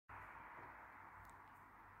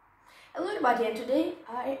Hello everybody, and today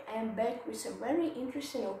I am back with a very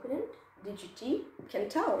interesting opponent, DGT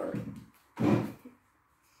Centaur.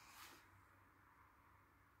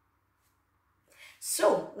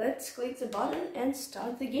 So let's click the button and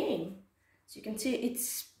start the game. So you can see it's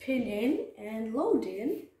spinning and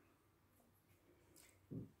loading.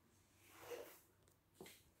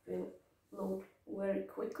 We'll load very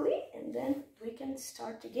quickly and then we can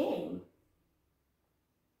start the game.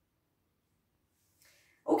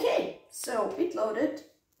 Okay, so it loaded.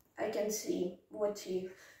 I can see what he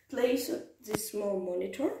plays on this small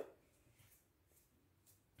monitor.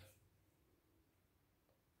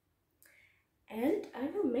 And I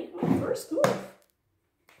will make my first move.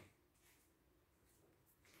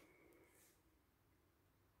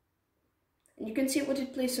 And you can see what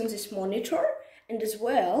it plays on this monitor, and as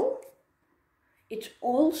well, it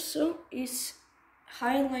also is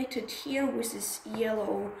highlighted here with these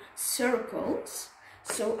yellow circles.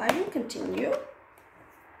 So I will continue.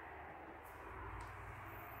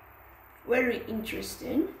 Very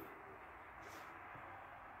interesting.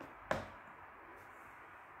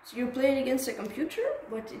 So you're playing against a computer,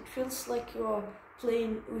 but it feels like you're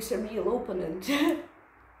playing with a real opponent.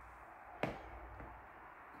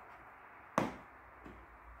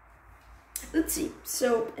 Let's see.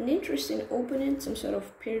 So an interesting opponent, some sort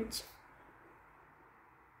of paired.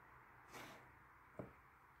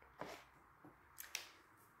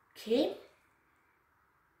 Okay.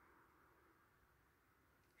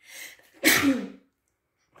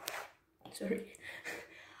 Sorry.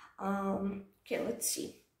 Okay, let's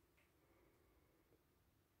see.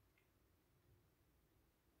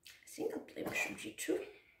 I think I'll play bishop g2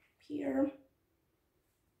 here.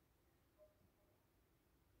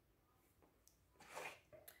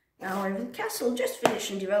 Now I will castle, just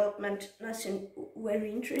finishing development, nothing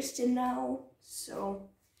very interesting now.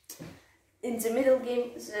 So in the middle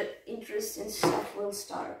game, the interesting stuff will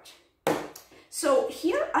start. So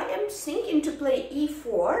here I am thinking to play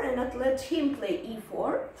e4 and not let him play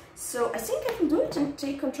e4. So I think I can do it and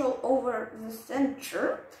take control over the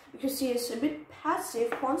center, because he is a bit passive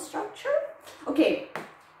pawn structure. Okay,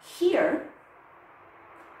 here,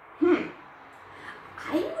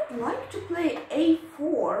 I would like to play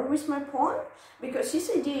a4 with my pawn, because his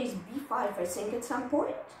idea is b5, I think, at some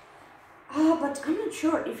point. But I'm not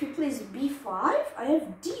sure. If he plays b5, I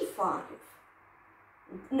have d5.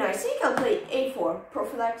 No, I think I'll play a4.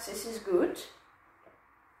 Prophylaxis is good.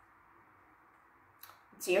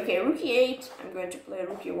 Let's see, okay, rook e8. I'm going to play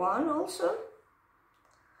rook e1 also.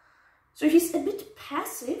 So he's a bit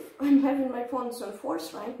passive. I'm having my pawns on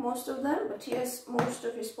 4th rank, most of them, but he has most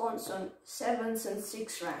of his pawns on 7th and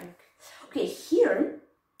 6th rank. Okay, here,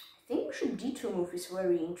 I think bishop d2 move is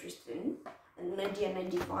very interesting. And knight d and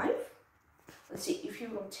knight d5. Let's see, if you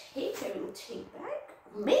will take, I will take back.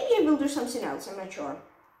 Maybe I will do something else, I'm not sure.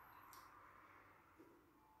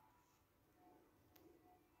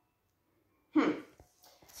 I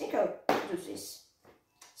think I'll do this.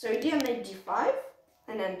 So d and knight d5,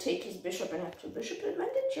 and then take his bishop and have 2 bishop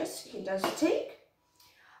advantage. Yes, he does take.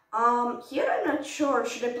 Here I'm not sure,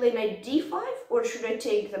 should I play knight d5 or should I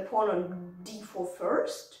take the pawn on d4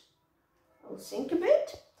 first? I'll think a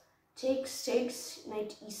bit. Takes,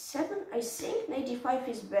 knight e7. I think knight d5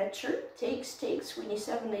 is better. Takes, queen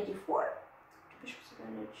e7, knight d4. Bishop's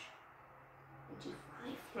advantage.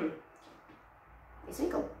 Knight d5. I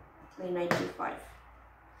think I'll play knight d5.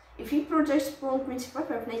 If he protects pawn queen c5,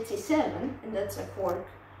 I have knight c7, and that's a fork.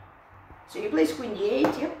 So he plays queen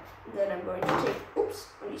d8, yep. Then I'm going to take, oops,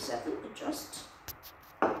 on e7, adjust.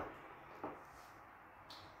 I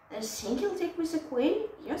think he'll take with the queen,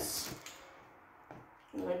 yes.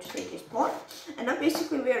 I'm going to take his pawn, and now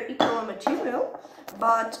basically we are equal on material,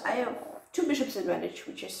 but I have 2 bishops advantage,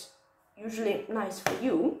 which is usually nice for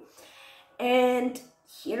you. And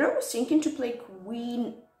here I was thinking to play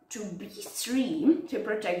queen to b3 to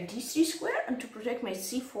protect d3 square and to protect my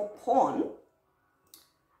c4 pawn.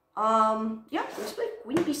 Yeah, let's play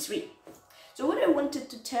queen b3. So what I wanted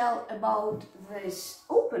to tell about this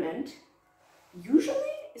opponent,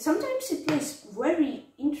 usually, sometimes he plays very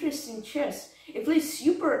interesting chess. It plays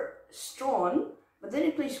super strong, but then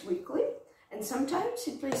it plays weakly. And sometimes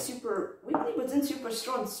it plays super weakly, but then super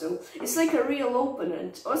strong. So it's like a real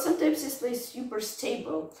opponent. Or sometimes it plays super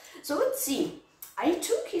stable. So let's see. I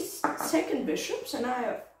took his second bishops, and I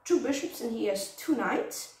have 2 bishops, and he has 2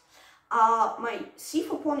 knights. My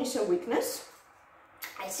c4 pawn is a weakness.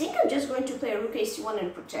 I think I'm just going to play rook ac1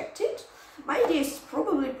 and protect it. My idea is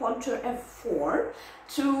probably pawn to f4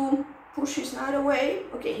 to push his knight away.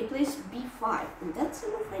 Okay, he plays b5, and that's a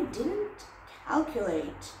move I didn't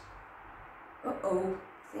calculate. Uh-oh,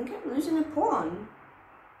 I think I'm losing a pawn.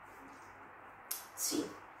 see.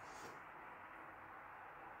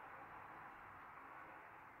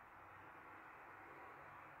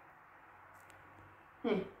 I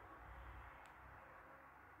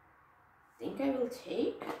think I will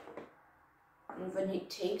take, and when he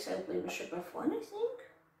takes, I'll play bishop f1, I think.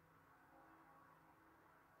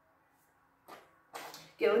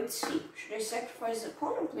 Okay, let's see. Should I sacrifice the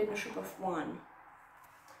pawn or play bishop f1?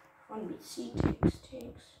 1bc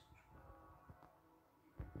takes.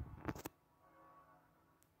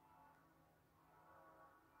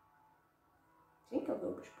 I think I'll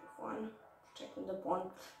go bishop f1, protecting the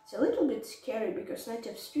pawn. It's a little bit scary because knight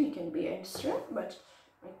f3 can be a threat, but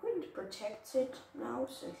my queen protects it now,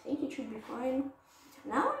 so I think it should be fine.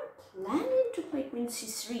 Now I'm planning to play queen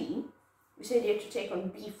c3. We said he had to take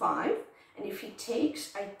on b5, and if he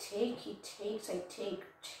takes, I take, he takes, I take,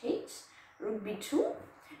 takes, rook b2,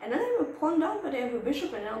 and then I have a pawn down, but I have a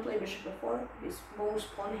bishop, and I'll play bishop f4. His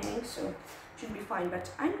most pawn hangs, so it should be fine,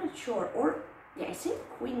 but I'm not sure. Or, yeah, I think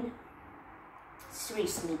queen 3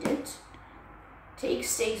 is needed.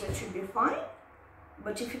 Takes, that should be fine.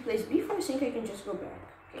 But if he plays b4, I think I can just go back.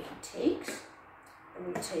 Okay, he takes, I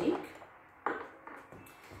will take.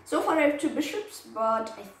 So far I have 2 bishops, but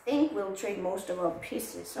I think we'll trade most of our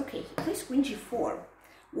pieces. Okay, he plays queen g4.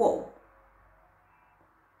 Whoa.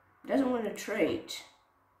 Doesn't want to trade.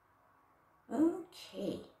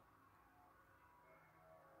 Okay.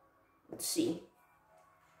 Let's see.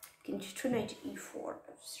 King g2, knight e4,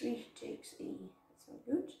 f3 takes a. That's not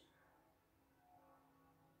good.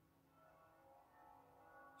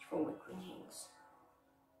 For my queen hangs.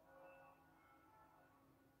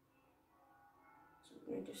 So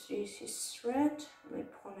knight f3 is his threat. My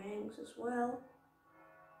pawn hangs as well.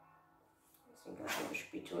 I think I'll play bishop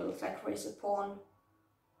b2. I'll sacrifice a pawn.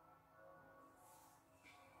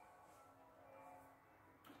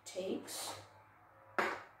 Takes.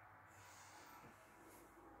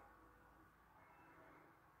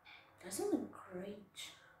 Doesn't look great.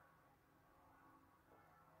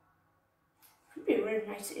 It would be really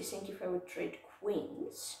nice, I think, if I would trade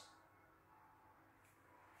queens.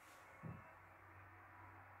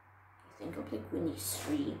 I think I'll play queen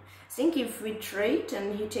e3. I think if we trade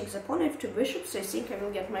and he takes a pawn, I have 2 bishops, so I think I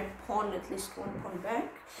will get my pawn, at least 1 pawn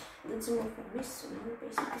back. That's a move I missed, so now I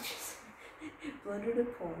basically just blundered a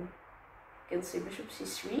pawn. Okay, let's say bishop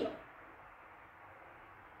c3.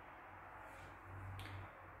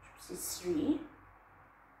 c3.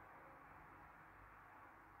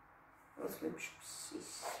 Let's play bishop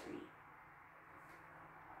c3.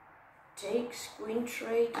 Takes, queen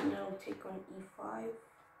trade, and I'll take on e5.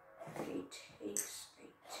 Okay, takes, I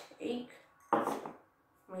take.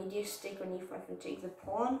 My idea is take on e5 and take the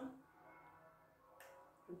pawn.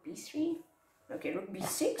 Rook b3. Okay, rook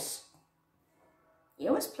b6. Yeah,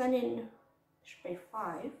 I was planning bishop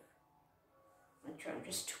a5. I'm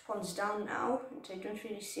just 2 pawns down now, and I don't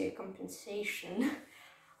really see a compensation.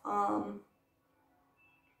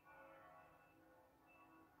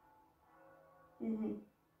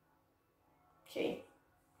 Okay.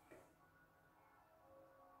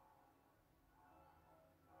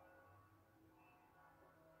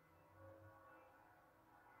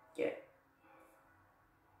 Yeah.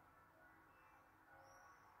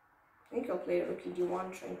 I think I'll play rook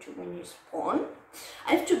d1, trying to win his pawn.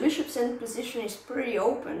 I have 2 bishops and position is pretty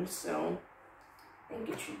open, so I think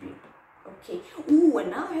it should be okay. Ooh,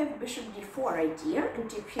 and now I have bishop d4 idea,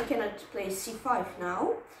 and if he cannot play c5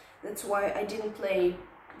 now, that's why I didn't play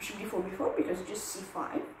bishop d4 before, because just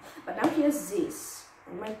c5. But now he has this,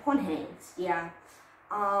 and my pawn hangs. Yeah,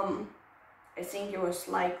 I think it was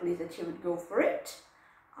likely that he would go for it.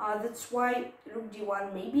 That's why rook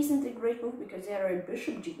d1 maybe isn't a great move, because there are a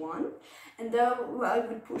bishop d1, and well, I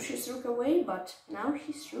would push his rook away, but now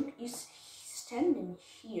his rook is standing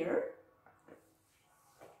here.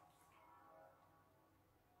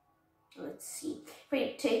 Let's see. If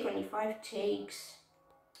I take on e5, takes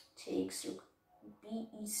rook b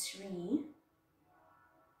e3,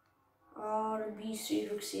 rook b3,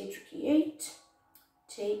 rook c8, rook e8,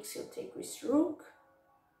 takes, he'll take with rook.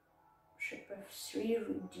 Bishop f3,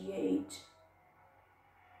 rook d8,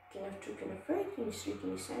 king f2, king f8, king e3,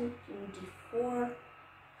 king e7, king d4.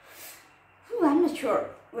 Ooh, I'm not sure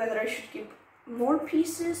whether I should keep more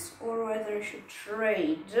pieces or whether I should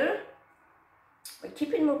trade. By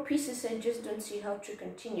keeping more pieces, I just don't see how to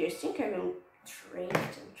continue. I think I will trade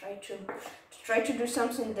and try to do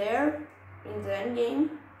something there in the endgame.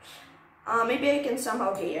 Maybe I can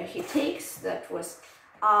somehow. Okay, yeah, he takes. That was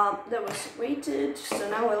weighted. So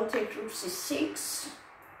now I'll take rook c6.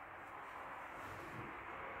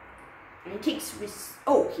 And he takes with.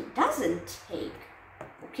 Oh, he doesn't take.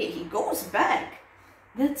 Okay, he goes back.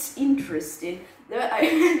 That's interesting.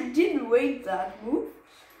 I didn't wait that move.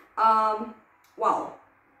 Wow.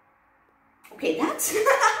 Okay, that's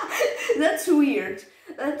that's weird.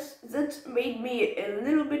 That made me a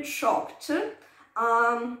little bit shocked.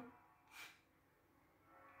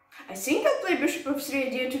 I think I'll play bishop f3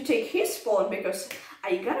 idea to take his pawn, because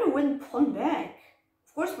I gotta win pawn back.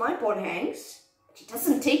 Of course my pawn hangs, but he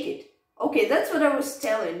doesn't take it. Okay, that's what I was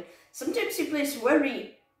telling. Sometimes he plays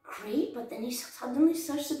very great, but then he suddenly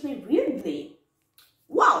starts to play weirdly.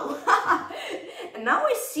 Wow! And now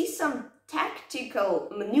I see some tactical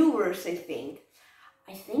maneuvers, I think.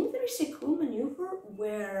 I think there is a cool maneuver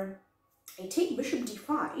where I take bishop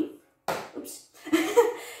d5. Oops.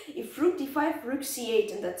 If rook d5, rook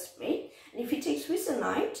c8, and that's mate. And if he takes with the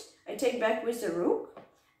knight, I take back with the rook.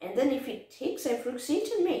 And then if he takes, I have rook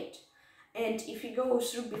c8 and mate. And if he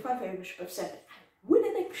goes rook b5, I have bishop f7. I win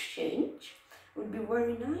an exchange. Would be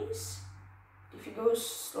very nice. If he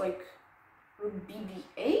goes like rook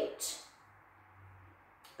bb8,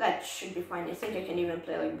 that should be fine. I think I can even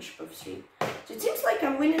play like bishop f3. So it seems like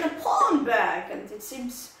I'm winning a pawn back, and it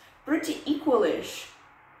seems pretty equalish.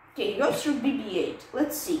 Okay, he goes through bb8.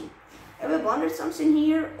 Let's see. Have I blundered something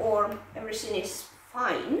here, or everything is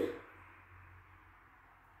fine?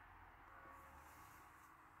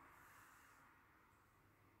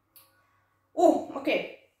 Oh,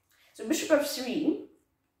 okay. So bishop f3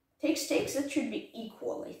 takes, that should be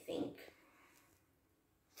equal, I think.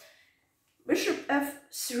 Bishop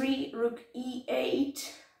f3, rook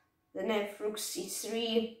e8, then I have rook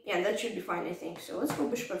c3. Yeah, that should be fine, I think. So let's go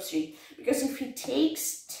bishop f3. Because if he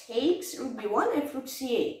takes, rook b1, I have rook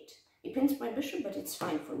c8. He pins my bishop, but it's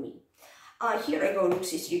fine for me. Here I go rook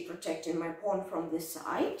c3, protecting my pawn from this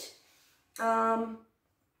side. I'm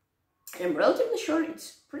relatively sure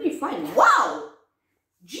it's pretty fine. Wow!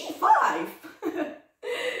 g5!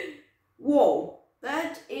 Whoa,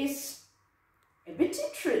 that is a bit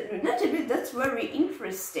interesting. Not a bit, that's very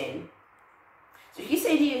interesting. So his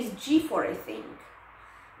idea is g4, I think.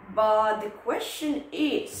 But the question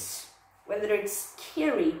is whether it's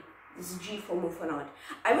scary, this g4 move or not.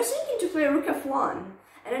 I was thinking to play rook f1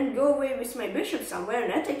 and then go away with my bishop somewhere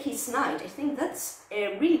and attack his knight. I think that's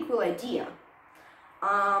a really cool idea.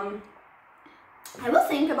 I will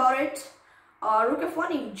think about it. Rook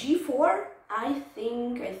f1 if g4, I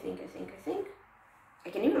think. I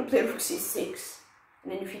can even play rook c6.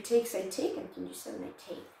 And then if he takes, I take, and king g7, I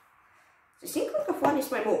take. So I think rook f1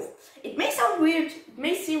 is my move. It may sound weird, it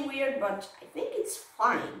may seem weird, but I think it's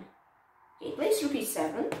fine. Okay, he plays rook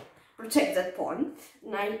e7, protect that pawn.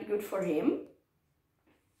 Knight, good for him.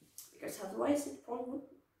 Because otherwise the pawn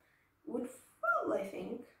would fall, I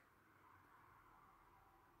think.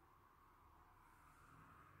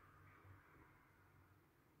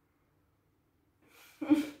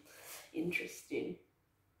 Interesting.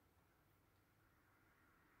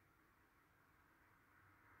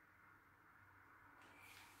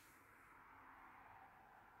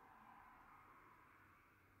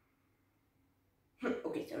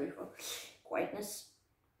 Okay, sorry for quietness.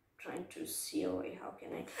 Trying to see away how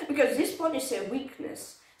can I, because this pawn is a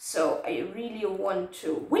weakness, so I really want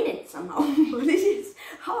to win it somehow. But it is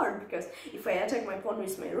hard, because if I attack my pawn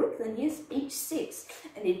with my rook, then he has h6,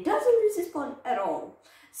 and it doesn't lose his pawn at all.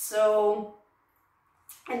 So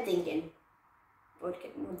I'm thinking, what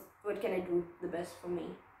can I do the best for me?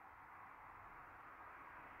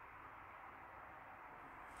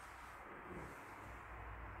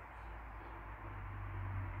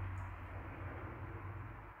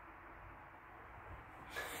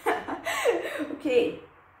 Okay.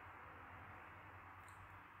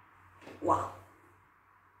 Wow.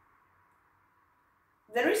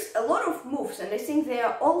 There is a lot of moves, and I think they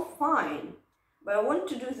are all fine. But I want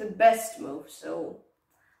to do the best move, so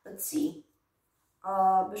let's see.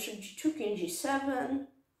 Bishop g2, king g7,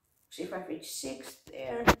 c5, h6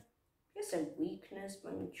 there. I guess a weakness,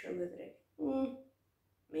 but I'm not sure whether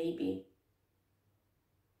maybe.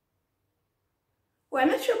 Well, I'm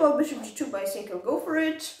not sure about bishop g2, but I think I'll go for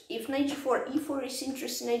it. If knight g4, e4 is an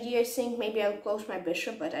interesting idea, I think maybe I'll close my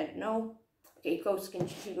bishop, but I don't know. Okay, he goes king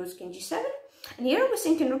g7. And here I was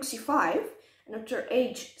thinking rook c5. And after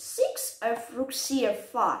h6, I have rook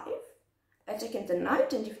cf5, attacking the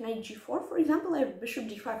knight, and if knight g4, for example, I have bishop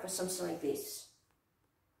d5 or something like this.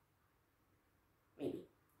 Maybe.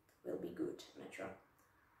 Will be good, I'm not sure.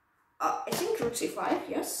 I think rook c5,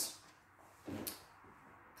 yes.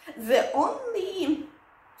 The only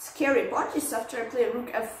scary part is after I play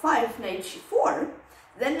rook f5, knight g4,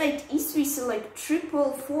 then knight e3 is like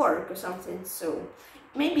triple fork or something, so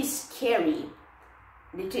it may be scary.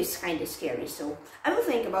 It is kind of scary, so I will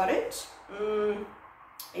think about it.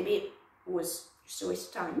 Maybe it was just a waste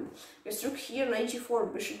of time. Because rook here, knight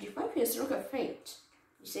g4, bishop d5, he has rook f8.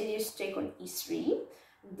 He said he has to take on e3.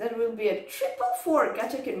 That will be a triple fork,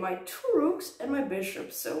 attacking my two rooks and my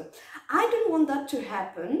bishop. So I don't want that to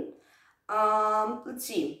happen. Let's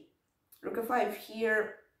see. Rook f5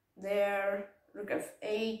 here, there, rook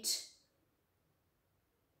f8.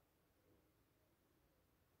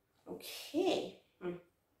 Okay.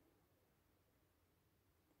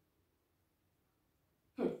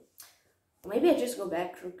 Maybe I just go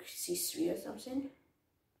back rook c3 or something.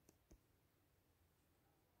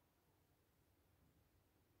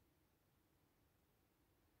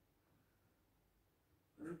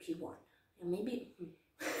 Rook e1. Yeah, maybe.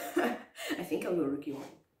 I think I'll go rook e1.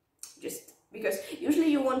 Just because usually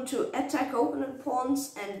you want to attack opponent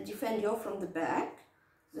pawns and defend your from the back.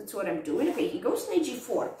 That's what I'm doing. Okay, he goes knight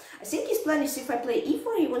g4. I think his plan is if I play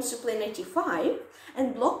e4, he wants to play knight e5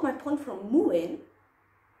 and block my pawn from moving.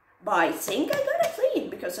 But I think I gotta play it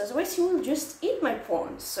because otherwise he will just eat my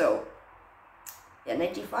pawn. So, yeah,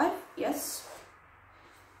 knight e5, yes.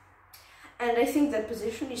 And I think that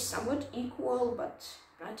position is somewhat equal, but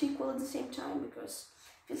not equal at the same time because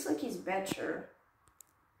it feels like he's better.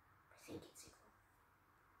 I think it's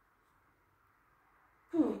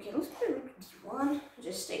equal. Okay, let's play rook d1,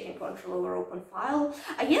 just taking control over open file.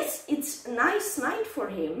 I guess it's a nice knight for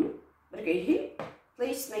him, but okay, he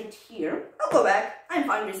plays knight here. I'll go back, I'm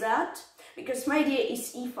fine with that, because my idea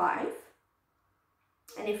is e5,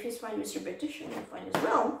 and if he's fine with repetition, I'm fine as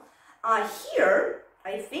well. Here,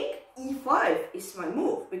 I think e5 is my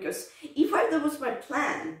move, because e5, that was my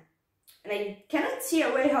plan, and I cannot see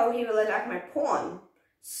a way how he will attack my pawn,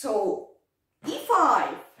 so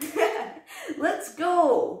e5! Let's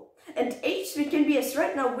go! And h3 can be a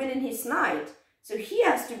threat now winning his knight, so he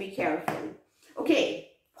has to be careful.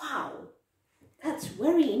 Okay, wow, that's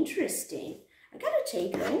very interesting. I gotta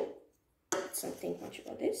take though. Let's not think much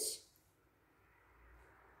about this.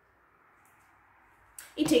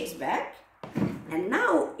 He takes back, and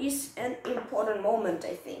now is an important moment,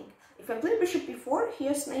 I think. If I play bishop b4, he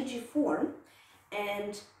has knight g4,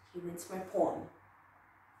 and he wins my pawn.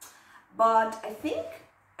 But I think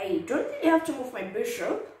I don't really have to move my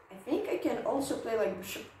bishop. I think I can also play like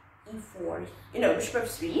bishop e4, bishop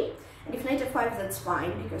f3. And if knight f5, that's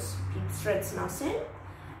fine because he threats nothing.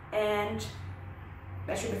 And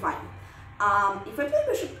that should be fine. If I play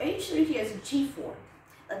bishop h3, he has g4.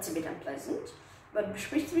 That's a bit unpleasant. But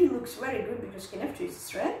bishop h3 looks very good because king f2 is a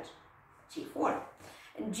threat. g4.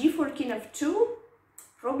 And g4, king f2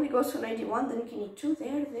 probably goes for knight d1, then king e2,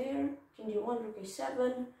 there. King d1, rook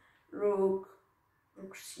a7, rook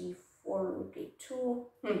c4, rook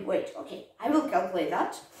a2. Wait, okay, I will calculate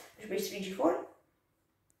that. Bishop h3, g4.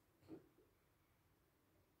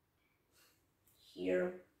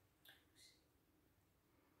 Here.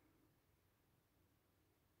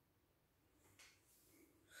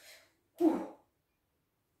 Ooh.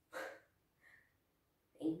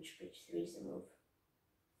 Bishop h3 is the move.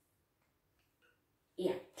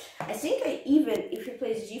 Yeah, I think if he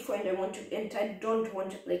plays g4 and I don't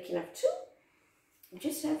want to play king f2, I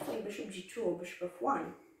just have like bishop g2 or bishop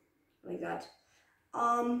f1, like that.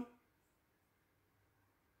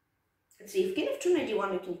 Let's see, if king f2, knight d1,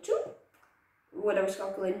 and king 2, what I was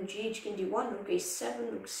calculating, gh, king d1, rook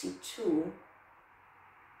a7, rook c2.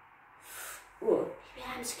 Ooh,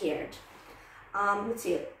 yeah, I'm scared. Let's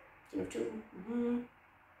see, king f2.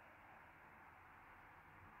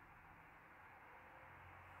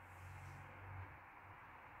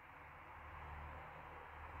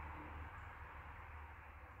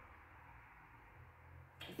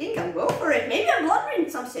 I think I'll go for it. Maybe I'm blundering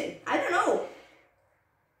something. I don't know.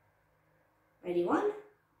 Ready, one.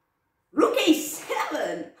 Rook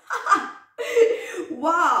a7.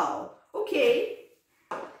 Wow. Okay.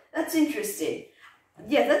 That's interesting.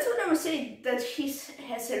 Yeah, that's what I was saying. That he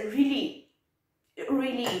has a really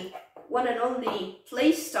one and only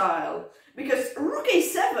play style. Because rook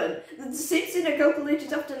a7. That's the same thing I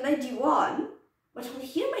calculated after knight d1. But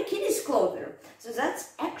here my king is closer, so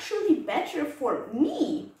that's actually better for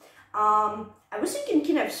me. I was thinking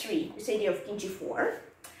king f3, this idea of king g4.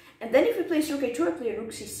 And then if he plays rook a2, I play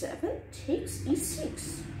rook c7, takes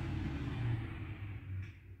e6.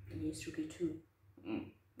 Yes, rook a2.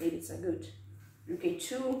 Maybe it's not good. Rook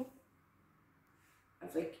a2. I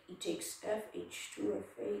think he takes f, h2,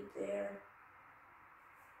 f8 there.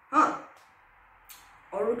 Huh.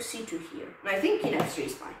 Or rook c2 here. And I think king f3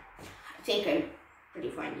 is fine. I think I'm pretty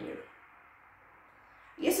fine here.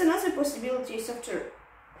 Yes, another possibility is after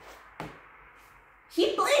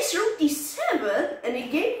he plays rook d7 and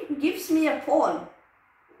he gives me a pawn.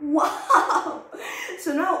 Wow!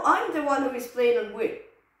 So now I'm the one who is playing on win.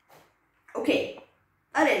 Okay,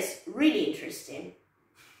 that is really interesting.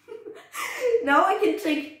 Now I can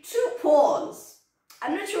take 2 pawns.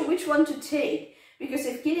 I'm not sure which one to take, because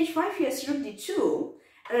if king h5 he has rook d2,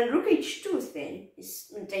 and then rook h2 then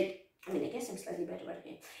is take. I mean, I guess I'm slightly better, but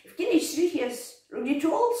okay. If king h3 he has rook d2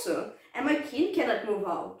 also, and my king cannot move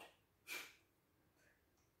out.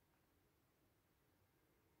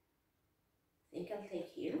 I think I'll take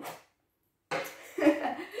here.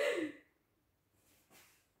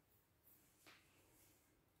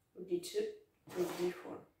 Rook d2, rook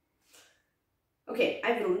d4. Okay,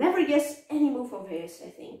 I will never guess any move of his, I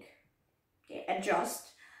think. Okay,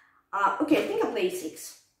 adjust. Okay, I think I'll play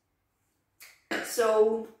e6.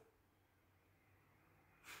 So,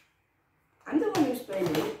 I'm the one who's playing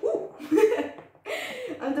on win.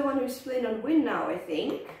 I'm the one who's playing on win now, I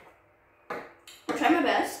think. I'll try my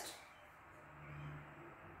best.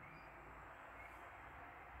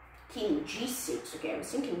 King g6. Okay, I was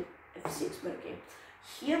thinking f6, but okay.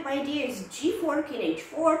 Here my idea is g4, king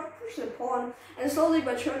h4, push the pawn, and slowly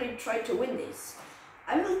but surely try to win this.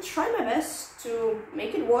 I will try my best to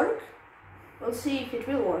make it work. We'll see if it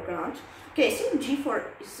will work or not. Okay, I think g4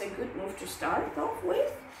 is a good move to start off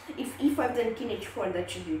with. If e5 then king h4, that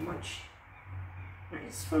should be much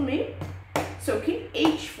nice for me. So king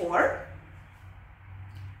h4.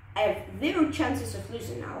 I have 0 chances of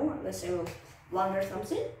losing now, unless I will blunder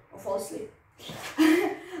something or fall asleep.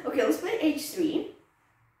 Okay, let's play h3.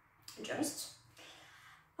 Just.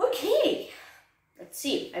 Okay, let's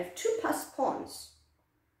see. I have 2 passed pawns.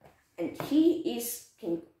 And he is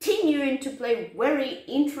continuing to play very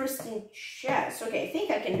interesting chess. Okay, I think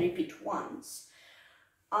I can repeat once.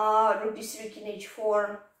 Rook d3, king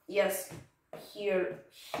h4. Yes, here.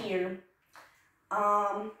 King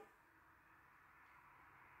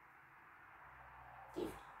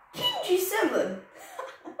g7.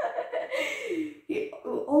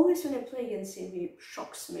 Always when I play against him, he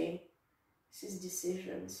shocks me. His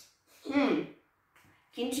decisions. King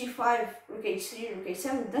g5, rook h3, rook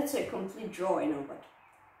h7. That's a complete draw, I know, but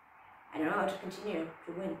I don't know how to continue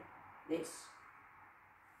to win this.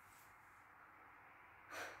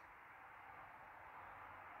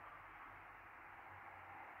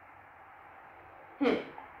 Okay,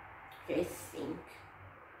 I think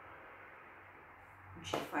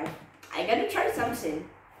g5. I gotta try something.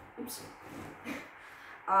 Oops.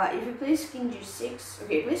 If he plays king g6,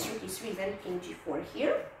 okay, he plays rook e3, then king g4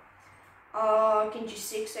 here. King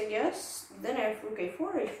g6, I guess. Then I have rook a4,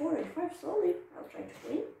 a4, a5, slowly. I'll try to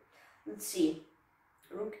win. Let's see.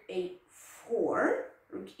 Rook a4,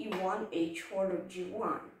 rook e1, h4, rook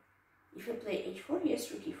g1. If I play h4, he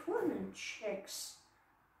has rook e4 and then checks.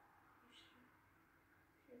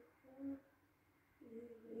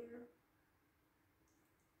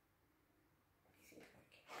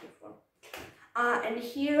 And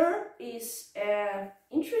here is an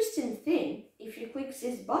interesting thing. If you click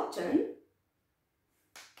this button,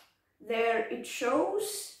 there it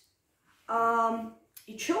shows the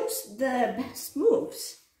best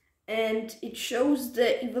moves and it shows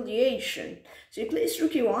the evaluation. So you place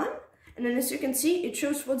rook e1, and then as you can see, it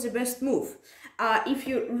shows what's the best move. If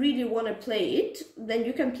you really want to play it, then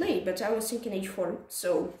you can play it, but I was thinking h4.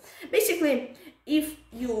 So basically, if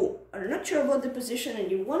you are not sure about the position and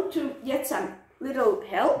you want to get some little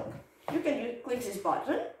help, you can click this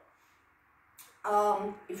button.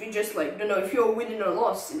 If you just don't know if you're winning or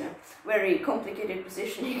lost in a very complicated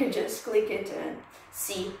position, you can just click it and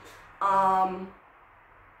see.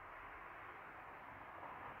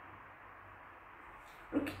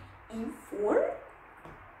 Rook e4.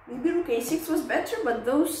 Maybe rook a6 was better, but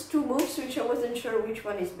those 2 moves which I wasn't sure which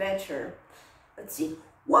one is better. Let's see.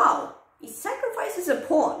 Wow! He sacrifices a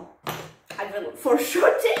pawn. I will for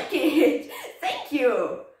sure take it. Thank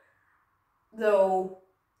you. Though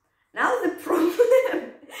now the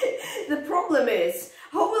problem is,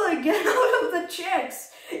 how will I get out of the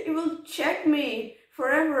checks? It will check me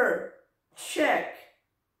forever. Check.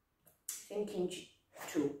 Thinking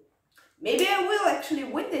g2. Maybe I will actually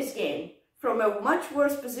win this game from a much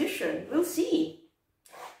worse position. We'll see.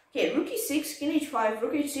 Okay, rook e6, king h5,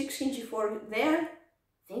 rook h6, king g4. There, I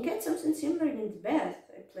think I had something similar in the Beth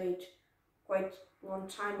I played quite a long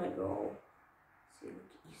time ago. So rook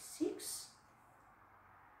e6,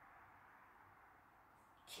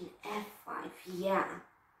 king f5. Yeah,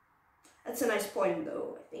 that's a nice point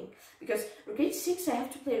though, I think, because rook h6, I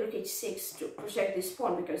have to play rook h6 to protect this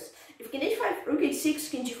pawn, because if king h5, rook h6,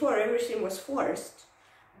 king g4, everything was forced.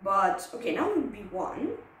 But okay, now rook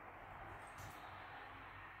b1.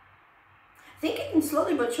 I think I can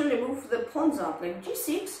slowly but surely move the pawns up, like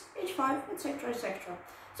g6, h5, etc, etc.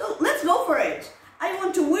 So let's go for it. I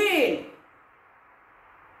want to win.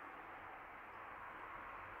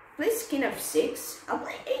 play king f6. I'll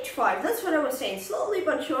play h5. That's what I was saying. Slowly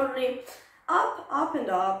but surely, up, up and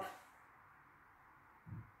up.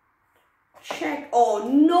 Check. Oh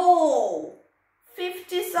no!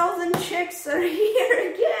 50,000 checks are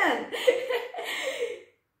here again.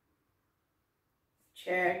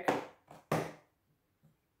 Check.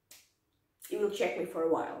 He will check me for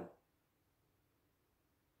a while.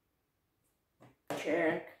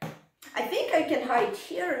 Check. I think I can hide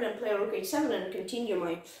here and then play rook h7 and continue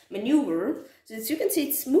my maneuver. So as you can see,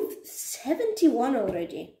 it's moved 71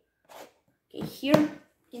 already. Okay, here,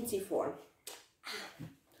 king c4.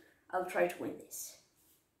 I'll try to win this.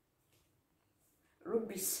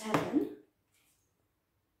 Rook b7.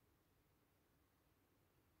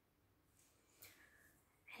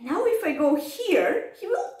 And now if I go here, he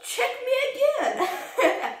will check me again.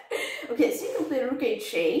 Okay, so you can play rook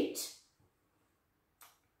h8.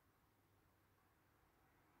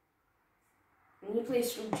 And he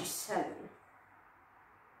plays rook g7.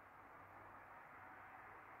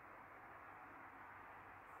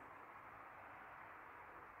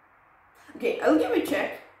 Okay, I'll give a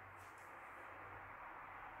check.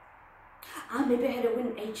 Ah, maybe I had to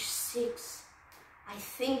win h6. I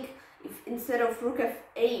think if instead of rook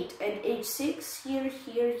f8 and h6,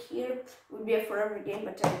 here would be a forever game,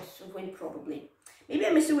 but I would win probably. Maybe I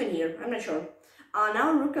missed a win here, I'm not sure.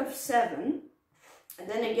 Now rook f7, and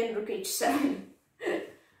then again rook h7.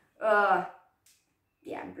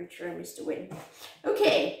 Yeah, I'm pretty sure I missed a win.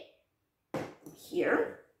 Okay,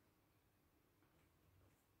 here.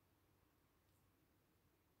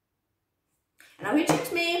 And now he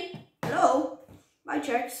checks me. Hello, my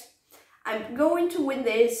checks. I'm going to win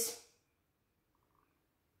this.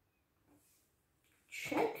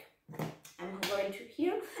 Check. I'm going to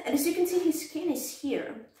here. And as you can see, his king is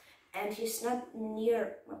here. And he's not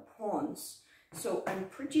near my pawns. So I'm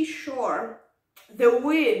pretty sure the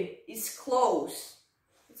win is close.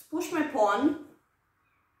 Let's push my pawn.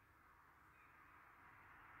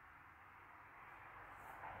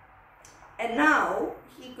 And now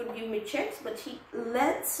he could give me checks, but he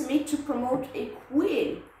lets me to promote a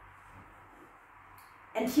queen.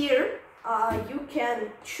 And here you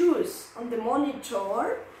can choose on the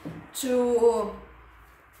monitor to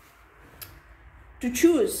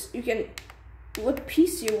choose. You can what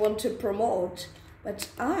piece you want to promote. But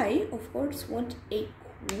I, of course, want a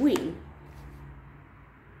queen.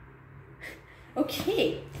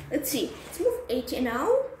 Okay, let's see. Let's move 80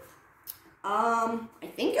 now. I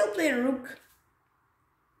think I'll play rook.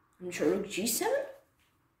 I'm sure rook g7.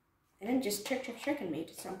 And then just check and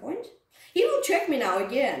mate at some point. He will check me now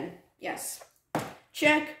again. Yes.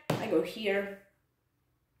 Check. I go here.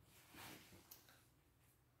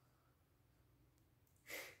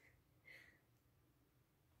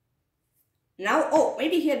 Now, oh,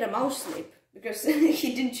 maybe he had a mouse slip because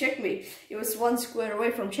he didn't check me. He was one square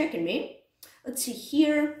away from checking me. Let's see,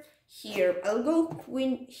 here. I'll go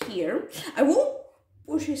queen here. I won't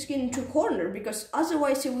push his king into a corner because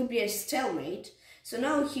otherwise it would be a stalemate. So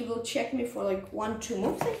now he will check me for like 1-2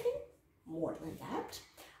 moves, I think. More than that.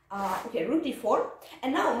 Okay, rook d4.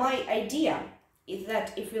 And now my idea is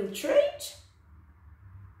that if we'll trade,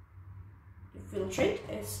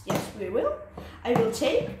 as yes we will, I will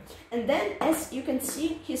take, and then as you can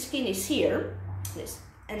see, his king is here. Yes.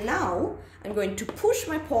 And now I'm going to push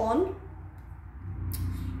my pawn.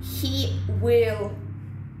 He will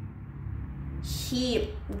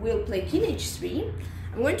play king h3.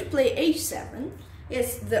 I'm going to play h7.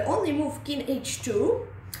 Yes, the only move king h2.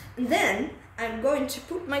 And then I'm going to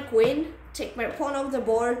put my queen, take my pawn off the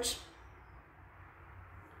board.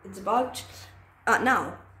 It's about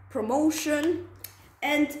now promotion,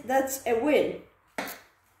 and that's a win.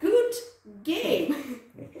 Good game.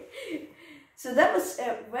 So that was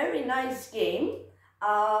a very nice game.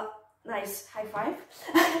 Nice high five.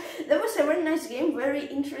 That was a very nice game, very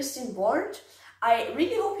interesting board. I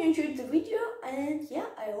really hope you enjoyed the video, and yeah,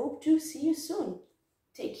 I hope to see you soon.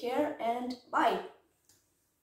 Take care and bye.